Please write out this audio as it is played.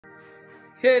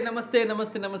हे नमस्ते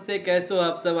नमस्ते नमस्ते, कैसे हो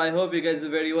आप सब। I hope you guys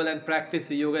very well and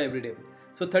practice yoga everyday.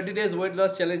 So 30 days weight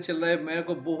loss challenge चल रहा है। मेरे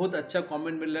को बहुत अच्छा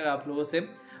कमेंट मिल रहा है आप लोगों से।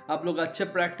 आप लोग अच्छा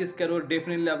प्रैक्टिस करो,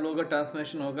 डेफिनेटली आप लोगों का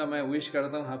ट्रांसफॉर्मेशन होगा। मैं विश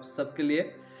करता हूँ आप सबके लिए।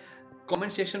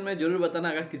 कमेंट सेक्शन में जरूर बताना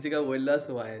अगर किसी का वेट लॉस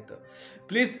हुआ है तो।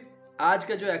 प्लीज़ आज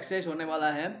का जो एक्सरसाइज होने वाला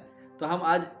है, तो हम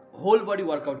आज होल बॉडी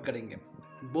वर्कआउट करेंगे।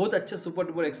 बहुत अच्छा सुपर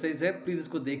डुपर एक्सरसाइज है, प्लीज़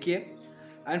इसको देखिए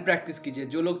एंड प्रैक्टिस कीजिए।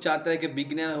 जो लोग चाहते हैं कि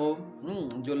बिगिनर हो,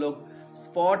 जो लोग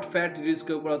स्पॉट फैट रिड्यूस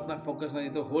के ऊपर उतना फोकस नहीं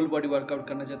तो होल बॉडी वर्कआउट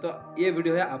करना चाहते हो, ये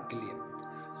वीडियो है आपके लिए।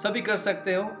 सभी कर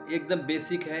सकते हो, एकदम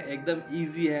बेसिक है, एकदम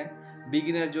इजी है।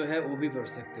 बिगिनर जो है वो भी कर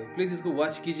सकते हो। प्लीज़ इसको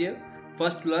वॉच कीजिए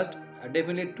first to last.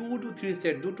 Definitely 2 to 3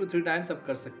 set 2 to 3 times आप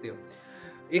कर सकते हो।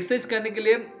 एक्सरसाइज करने के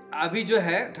लिए अभी जो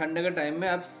है ठंडे का टाइम में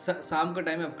आप शाम का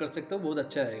टाइम में आप कर सकते हो, बहुत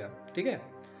अच्छा रहेगा। ठीक है,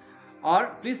 और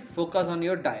please focus on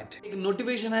your diet. एक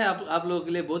नोटिफिकेशन है आप लोगों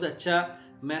के लिए, बहुत अच्छा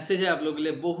मैसेज है आप लोगों के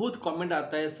लिए। बहुत कमेंट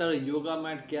आता है, सर योगा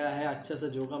मैट क्या है, अच्छा सा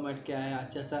योगा मैट क्या है,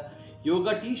 अच्छा सा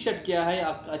योगा टी शर्ट क्या है,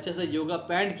 अच्छा सा योगा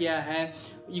पैंट क्या है,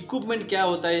 इक्विपमेंट क्या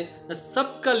होता है।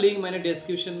 सबका लिंक मैंने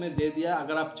डिस्क्रिप्शन में दे दिया।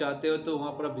 अगर आप चाहते हो तो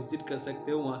वहाँ पर आप विजिट कर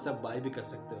सकते हो, वहाँ से आप बाय भी कर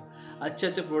सकते हो। अच्छे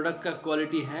अच्छे प्रोडक्ट का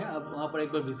क्वालिटी है, आप वहाँ पर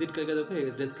एक बार विजिट करके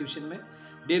देखो डिस्क्रिप्शन में।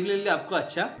 डेफिनेटली आपको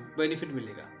अच्छा बेनिफिट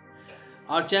मिलेगा।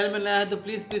 और चैनल में नया है तो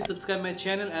please subscribe my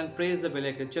channel and press the bell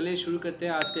icon. चलिए शुरू करते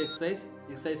हैं आज का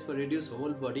exercise for reduce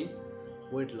whole body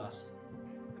weight loss.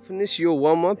 Finish your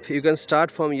warm up. You can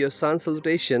start from your sun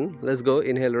salutation. Let's go.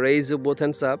 Inhale, raise your both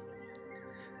hands up.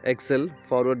 Exhale,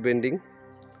 forward bending.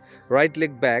 Right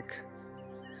leg back,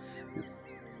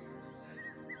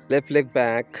 left leg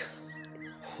back.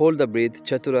 Hold the breath.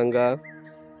 Chaturanga.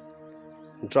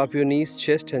 Drop your knees,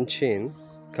 chest, and chin.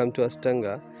 Come to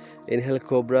Ashtanga. Inhale,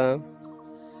 Cobra.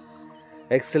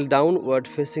 Exhale, downward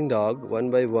facing dog, one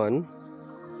by one.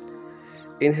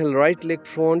 Inhale, right leg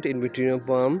front in between your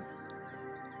palm.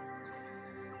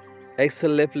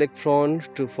 Exhale, left leg front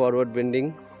to forward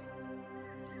bending.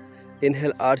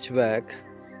 Inhale, arch back.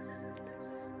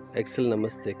 Exhale,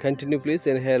 namaste. Continue, please.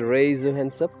 Inhale, raise your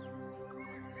hands up.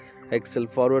 Exhale,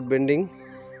 forward bending.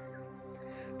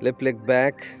 Left leg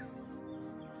back.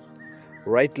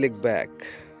 Right leg back.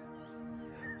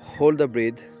 Hold the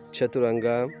breath.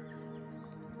 Chaturanga.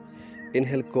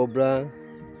 Inhale, Cobra.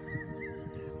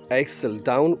 Exhale,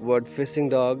 downward facing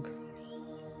dog.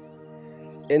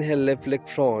 Inhale, left leg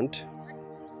front.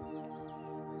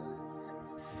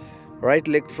 Right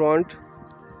leg front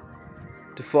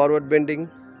to forward bending.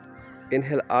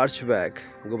 Inhale, arch back.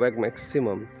 Go back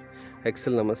maximum.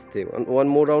 Exhale, namaste. One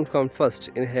more round. Come first.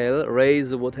 Inhale,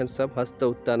 raise both hands up. Hasta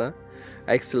Uttana.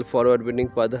 Exhale, forward bending.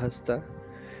 Pada Hasta.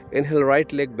 Inhale,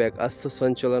 right leg back. Asta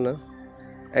Swanchalana.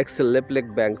 Exhale, left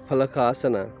leg back.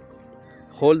 Phalakasana.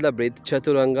 Hold the breath.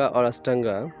 Chaturanga or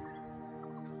Ashtanga.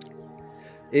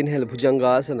 Inhale,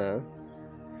 Bhujangasana.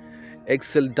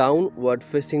 Exhale, downward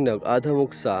facing dog. Adha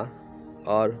Muksa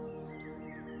or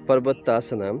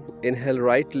Parvattasana. Inhale,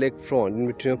 right leg front in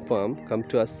between your palm. Come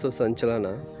to Asta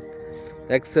Sanchalana.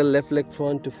 Exhale, left leg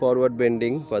front to forward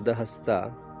bending.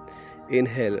 Padahasta.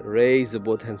 Inhale, raise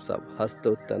both hands up.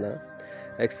 Hasta Uttana.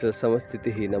 Exhale,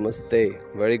 Samastitihi. Namaste.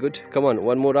 Very good. Come on,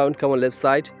 one more round. Come on, left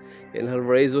side. Inhale,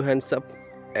 raise your hands up.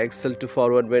 Exhale to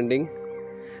forward bending.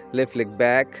 Left leg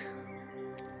back.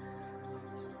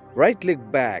 Right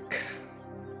leg back.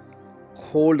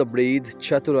 Hold the breath.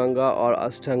 Chaturanga or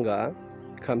Ashtanga.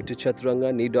 Come to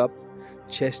Chaturanga, knee up,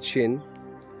 chest chin.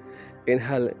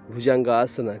 Inhale,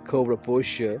 Bhujangasana, Cobra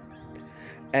posture.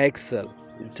 Exhale,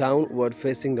 downward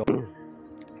facing dog.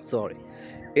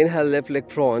 Inhale, left leg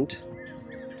front.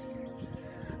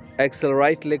 Exhale,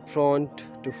 right leg front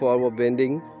to forward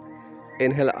bending.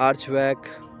 Inhale, arch back.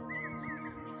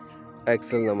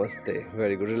 Exhale, namaste.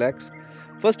 Very good. Relax.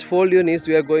 First, fold your knees.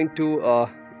 We are going to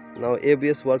now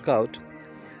ABS workout.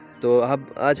 तो अब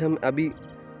आज हम अभी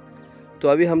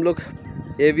हम लोग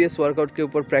ABS workout के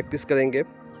ऊपर practice करेंगे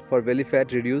for belly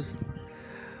fat reduce.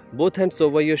 Both hands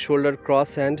over your shoulder,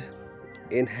 cross hand.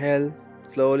 Inhale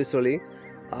slowly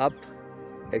up.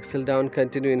 Exhale down.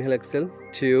 Continue. Inhale, exhale.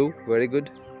 2. Very good.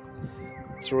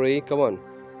 3. Come on.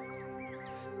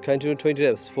 Continue 20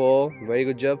 reps. 4. Very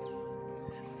good job.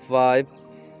 5.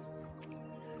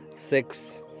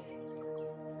 6.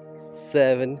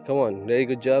 7. Come on. Very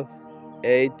good job.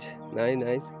 8.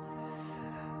 9.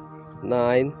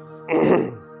 9.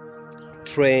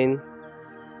 Train.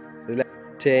 Relax.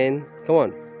 10. Come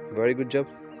on. Very good job.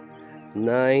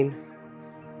 9.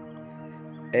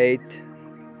 8.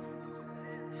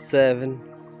 7.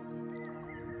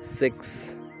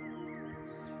 6.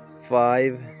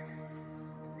 5.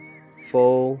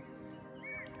 4.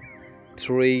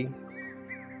 3.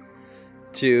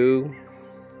 2.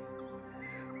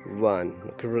 1.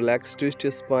 Okay, relax, twist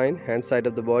your spine, hand side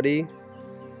of the body.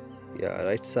 Yeah,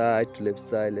 right side to left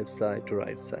side to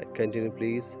right side. Continue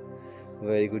please.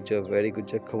 Very good job, very good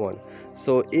job. Come on.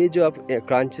 So ये जो आप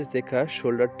crunches देखा,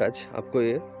 shoulder touch, आपको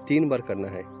ये 3 बार करना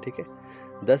है, ठीक है?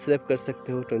 10 रेप कर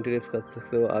सकते हो, 20 reps कर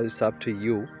सकते हो, it's up to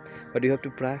you, but you have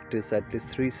to practice at least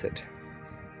 3 set.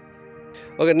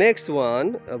 Okay, next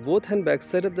one, both hand back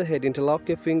side of the head, interlock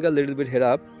your finger a little bit head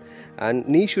up, and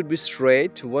knee should be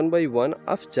straight, one by one,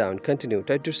 up down. Continue.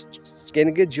 Try to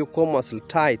engage your core muscle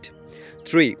tight.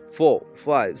 3, 4,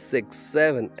 5, 6,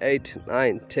 7, 8,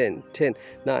 9, 10, 10,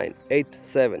 9, 8,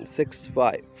 7, 6,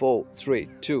 5, 4, 3,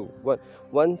 2, 1.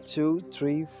 1, 2,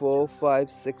 3, 4,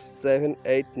 5, 6, 7,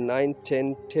 8, 9,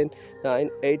 10, 10, 9,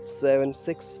 8, 7,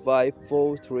 6, 5,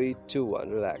 4, 3, 2, 1.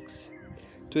 Relax.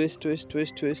 Twist, twist,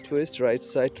 twist, twist, twist. Right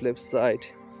side to left side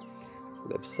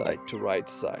to right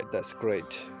side. That's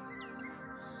great.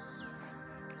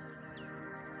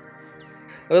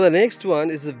 Okay, the next one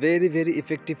is very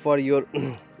effective for your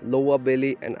lower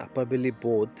belly and upper belly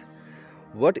both.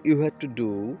 What you have to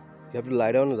do, you have to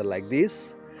lie down like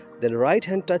this, then right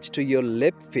hand touch to your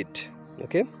left foot.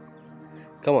 Okay,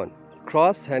 come on,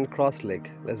 cross hand, cross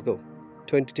leg. Let's go.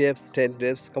 20 reps, 10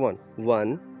 reps. Come on.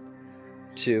 1,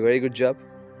 2, very good job.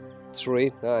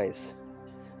 3, nice.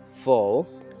 4,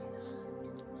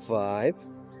 5,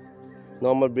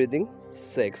 normal breathing.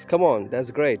 6, come on,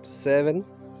 that's great. 7,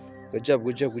 good job,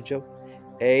 good job, good job.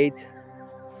 8,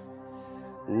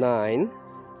 9,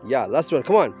 yeah, last one,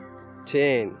 come on.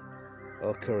 10,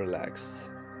 okay, relax.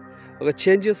 Okay,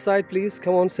 change your side please.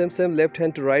 Come on, same, left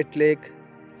hand to right leg.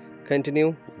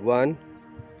 Continue. 1,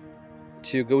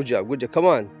 2, good job, good job. Come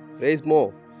on, raise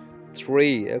more.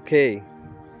 3, okay.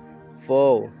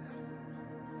 4,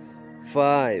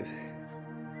 5,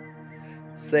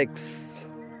 6,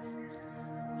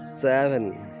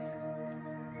 7,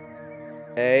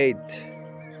 8.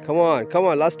 Come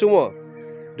on, last 2 more.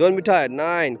 Don't be tired.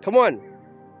 9, come on.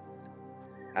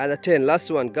 And the 10,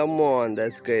 last one. Come on,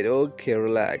 that's great. Okay,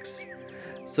 relax.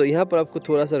 So यहाँ पर आपको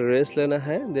थोड़ा सा rest लेना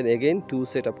है, then again 2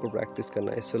 set आपको practice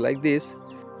करना है. So like this,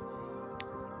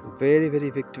 very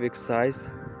effective exercise.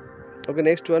 Okay,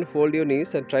 next one, fold your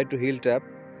knees and try to heel tap.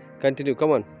 Continue,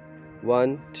 come on.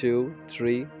 1, 2,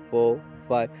 3, 4,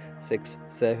 5, 6,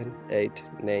 7, 8,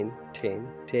 9, 10,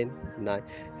 10, 9,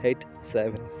 8,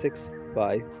 7, 6,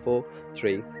 5, 4,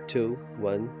 3, 2,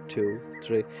 1, 2,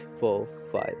 3, 4,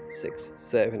 5, 6,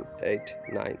 7, 8,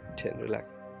 9, 10. Relax.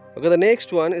 Okay, the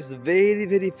next one is very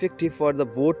effective for the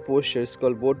boat posture. It's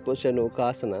called boat posture and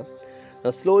Okasana. Now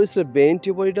slowly bend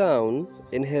your body down.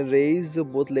 Inhale, raise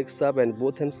both legs up and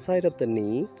both hands side of the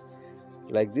knee.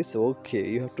 Like this. Okay,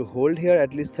 you have to hold here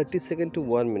at least 30 seconds to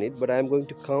 1 minute, but I am going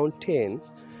to count 10.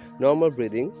 Normal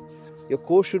breathing. Your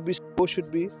core should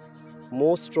be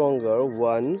more stronger.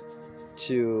 1,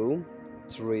 2,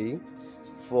 3,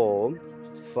 4,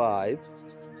 5,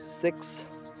 6,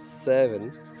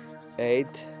 7,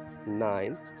 8,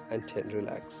 9 and 10.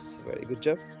 Relax. Very good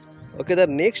job. Okay, the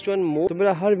next one more. तो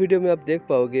मेरा हर video में आप देख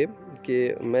पाओगे कि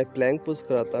मैं plank pose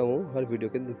कराता हूँ हर वीडियो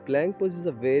के. Plank pose is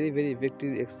a very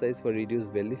effective exercise for reduce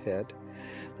belly fat.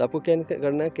 तो आपको क्या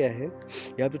करना क्या है,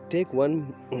 you have to take 1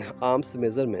 arms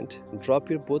measurement,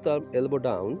 drop your both arm elbow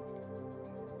down.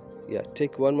 या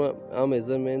take 1 arm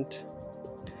measurement,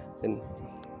 then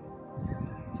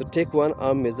so take 1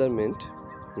 arm measurement,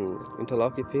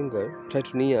 interlock your finger, try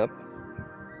to knee up.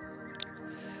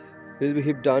 Will be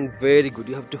hip down. Very good.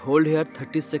 You have to hold here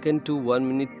 30 seconds to 1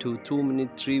 minute to 2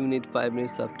 minutes, 3 minutes, 5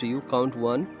 minutes, up to you. Count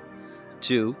 1,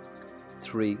 2,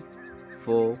 3,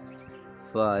 4,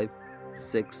 5,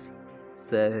 6,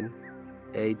 7,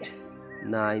 8,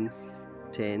 9,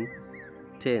 10,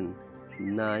 10,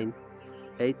 9,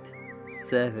 8,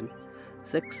 7,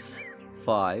 6,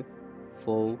 5,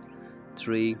 4,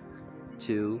 3,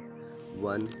 2,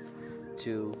 1,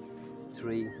 2,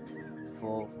 3,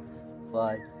 4,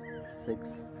 5, 6,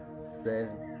 7,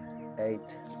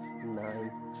 8,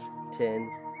 9, 10,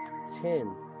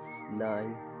 10,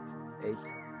 9, 8,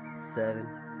 7,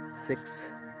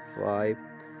 6, 5,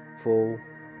 4,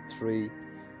 3,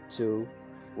 2,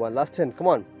 1. Last 10. Come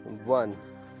on. 1,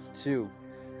 2,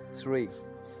 3,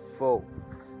 4,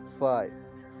 5,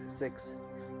 6,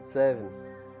 7,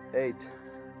 8,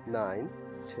 9,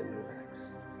 10.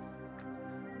 Relax.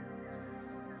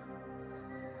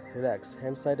 Relax.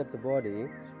 Hand side of the body.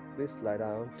 Please lie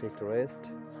down. Take a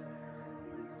rest.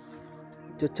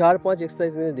 जो 4-5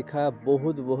 exercise मैंने दिखाया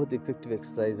बहुत effective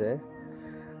exercise है.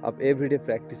 आप everyday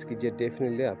practice कीजिए.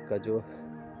 Definitely आपका जो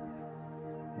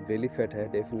belly fat है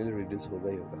डेफिनेटली रिड्यूस होगा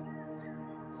ही होगा.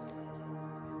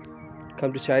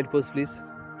 Come to child pose please.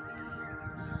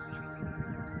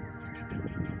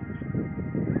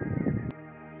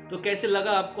 तो कैसे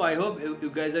लगा आपको? I hope you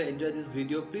guys are enjoy this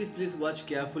video. Please watch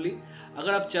carefully. अगर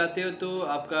आप चाहते हो तो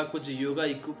आपका कुछ योगा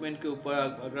इक्विपमेंट के ऊपर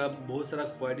अगर आप बहुत सारा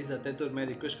क्वालिटीज़ आता है तो मैं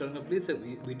रिक्वेस्ट करूँगा प्लीज़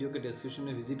वीडियो के डिस्क्रिप्शन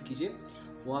में विजिट कीजिए।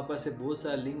 वहाँ पर से बहुत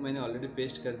सारा लिंक मैंने ऑलरेडी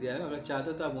पेस्ट कर दिया है, अगर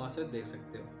चाहते हो तो आप वहाँ से देख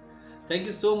सकते हो। Thank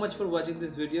you so much for watching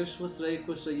this video.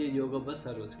 खुश रहिए, योगा बस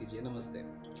हर रोज़ कीजिए। नमस्ते।